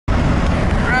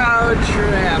road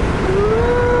trip.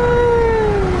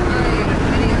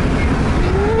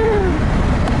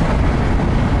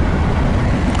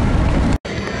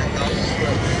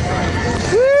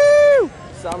 Woo!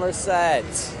 Somerset.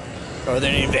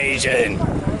 Northern Invasion.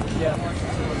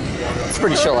 It's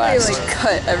pretty chillax. They like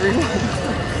cut everyone.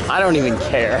 I don't even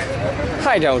care.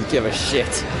 I don't give a shit.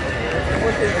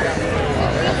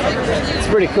 It's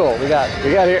pretty cool. We got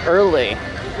here early.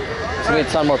 There's gonna be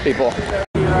a ton more people.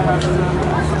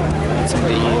 Some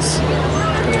bees.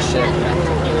 Shit.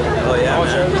 Oh yeah,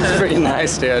 man. It's pretty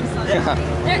nice, dude. They're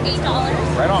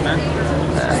 $8. Right on, man.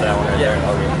 That's that one right there.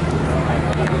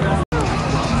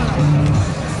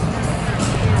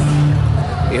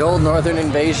 Behold Northern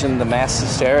Invasion, the mass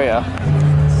hysteria.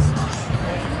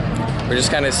 We're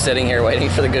just kind of sitting here waiting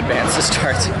for the good bands to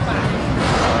start.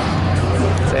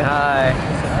 Say hi.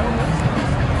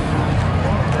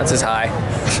 That's his hi.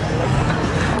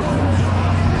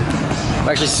 I'm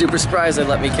actually super surprised they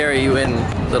let me carry you in,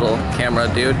 little camera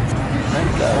dude.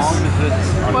 As long as it's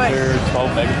under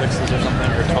 12 megapixels or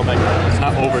something, or 12 megapixels. It's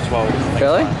not over 12. Like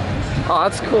Really? Oh,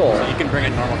 that's cool. So you can bring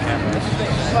in normal cameras.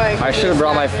 I should have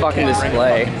brought my fucking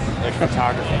display. Like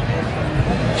photography.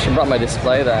 I should have brought my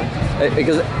display then.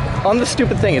 Because on the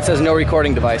stupid thing, it says no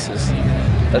recording devices.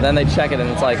 But then they check it and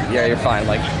it's like, yeah, you're fine.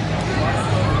 Like,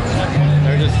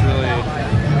 they're just really,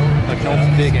 like, no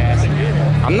big ass.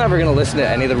 I'm never gonna listen to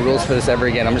any of the rules for this ever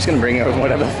again. I'm just gonna bring in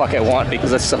whatever the fuck I want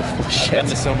because that's so full of shit.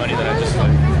 There's so many that I just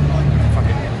like,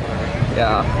 fucking.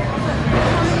 Yeah.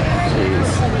 Jeez.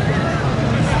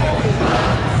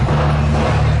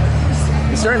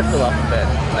 It's starting to fill up a bit.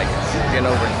 Like, getting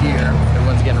over here,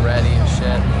 everyone's getting ready and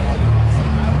shit.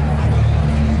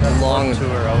 A long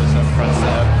tour, always have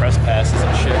press passes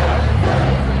and shit.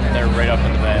 And they're right up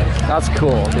in the van. That's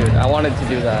cool, dude. I wanted to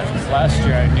do that. Last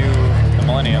year I knew the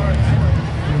Millennium.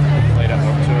 Played at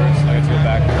Warped Tour, so I got to go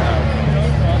back now.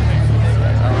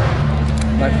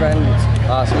 My friend,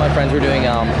 some of my friends were doing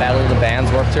Battle of the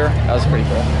Bands Warped Tour. That was pretty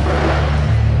cool.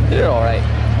 They did all right.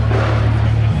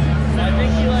 I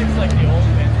think he likes like the old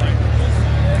bands like this.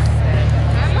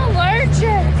 I'm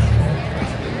allergic.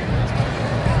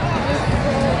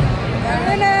 I'm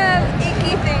gonna have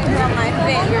icky things on my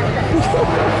finger.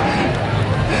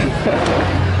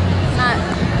 Not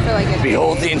for like a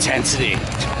Behold the intensity.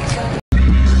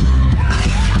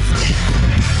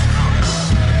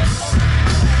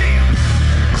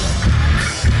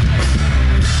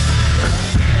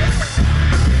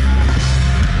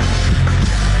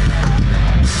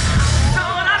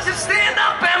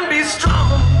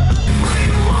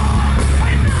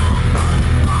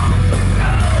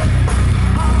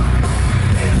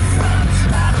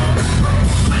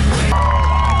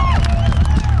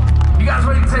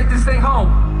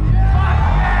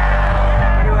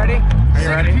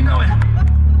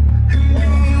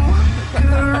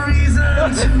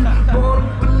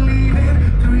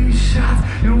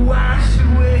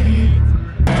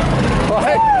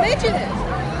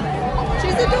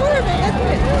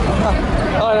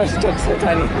 So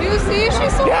tiny. Do you see?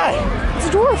 She's so Yeah, it's a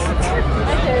dwarf.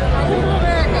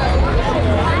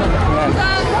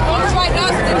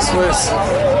 This was.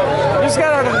 We just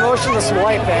got out of motionless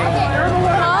wiping.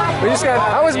 We just got.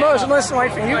 I was motionless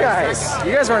wiping you guys.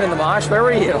 You guys weren't in the mosh. Where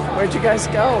were you? Where'd you guys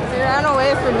go? We ran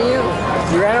away from you.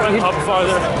 You ran up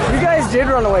farther. You guys did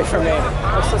run away from me.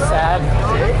 I was so sad.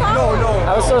 No.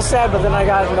 I was so sad, but then I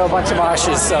got into a bunch of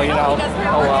moshes, so you know.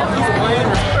 Oh well.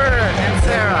 Bert and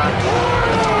Sarah.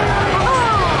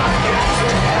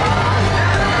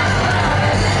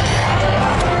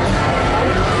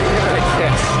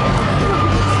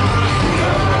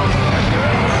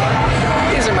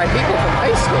 These are my people from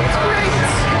high school. It's great.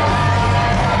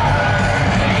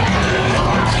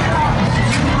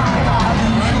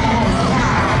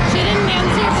 She didn't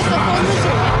answer, but the phone was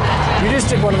ringing. You just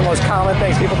did one of the most common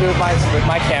things people do with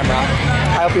my camera.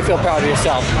 I hope you feel proud of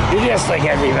yourself. You're just like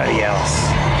everybody else.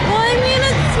 Well, I mean,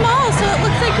 it's small, so it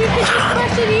looks like you could just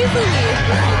crush it easily.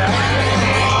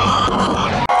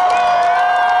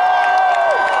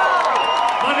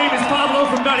 My name is Pablo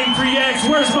from 93X.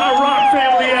 Where's my rock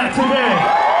family at today?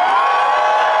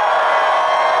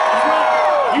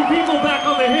 You people back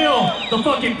on the hill, the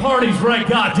fucking party's right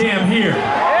goddamn here.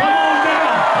 Come on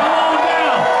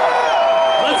down.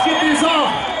 Let's get this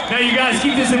off. Now you guys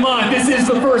keep this in mind. This is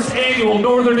the first annual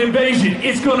Northern Invasion.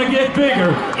 It's gonna get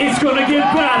bigger. It's gonna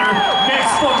get better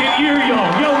next fucking year,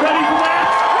 y'all. Yo, ready for that?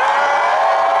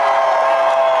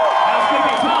 Now it's gonna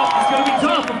be tough. It's gonna be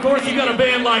tough. Of course, you got a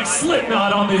band like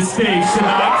Slipknot on this stage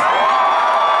tonight.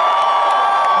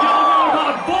 Y'all know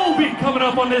about Volbeat coming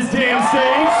up on this damn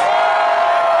stage.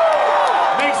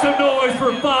 Make some noise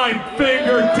for Five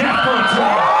Finger Death Punch.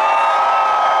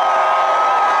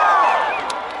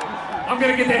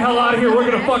 gonna get the hell out of here. We're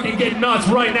gonna fucking get nuts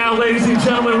right now, ladies and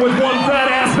gentlemen, with one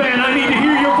fat ass band. I need to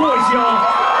hear your voice, y'all.